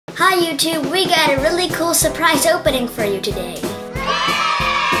Hi YouTube, we got a really cool surprise opening for you today.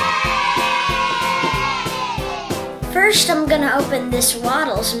 First, I'm gonna open this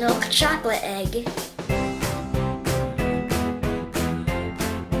Waddles milk chocolate egg.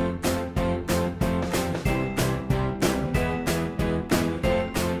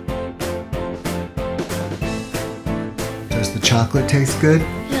 Does the chocolate taste good?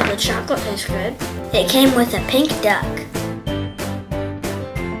 Yeah, the chocolate tastes good. It came with a pink duck.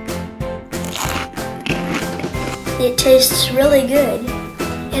 It tastes really good.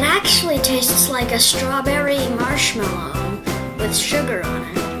 It actually tastes like a strawberry marshmallow with sugar on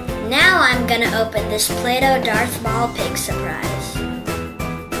it. Now I'm gonna open this Play-Doh Darth Maul pig surprise.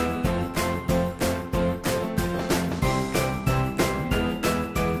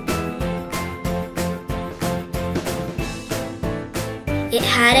 It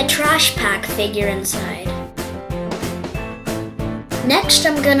had a trash pack figure inside. Next,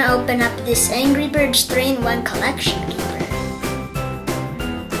 I'm gonna open up this Angry Birds 3-in-1 collection keeper.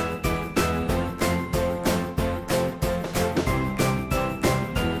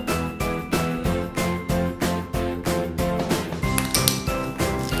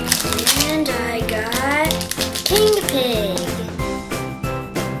 And I got King Pig.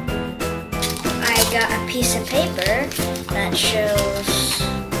 I got a piece of paper that shows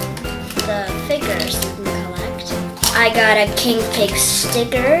the figures you can collect. I got a King Pig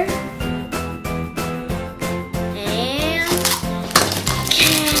sticker and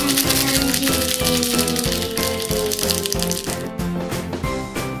candy.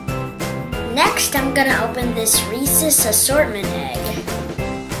 Next, I'm gonna open this Reese's assortment egg.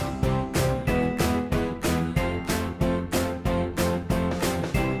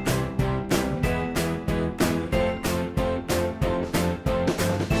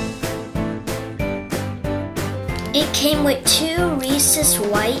 It came with 2 Reese's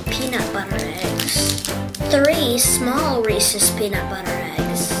white peanut butter eggs, 3 small Reese's peanut butter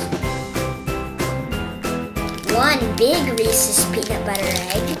eggs, 1 big Reese's peanut butter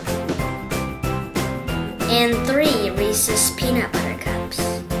egg, and 3 Reese's peanut butter cups.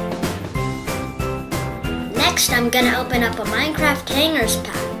 Next, I'm gonna open up a Minecraft hangers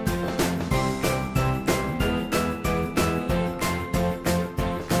pack.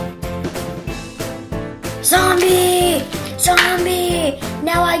 Zombie! Zombie!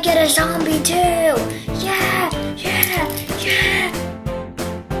 Now I get a zombie too! Yeah! Yeah! Yeah!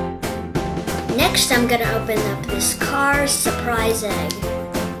 Next, I'm gonna open up this car surprise egg.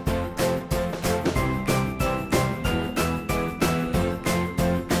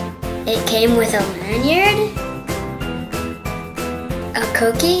 It came with a lanyard, a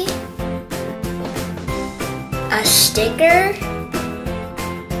cookie, a sticker,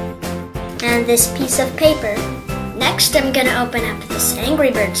 and this piece of paper. Next, I'm gonna open up this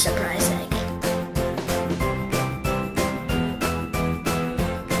Angry Bird surprise egg.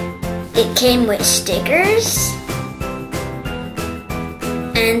 It came with stickers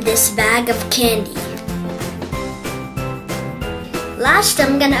and this bag of candy. Last,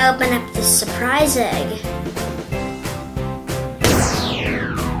 I'm gonna open up this surprise egg.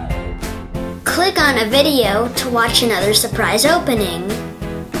 Click on a video to watch another surprise opening.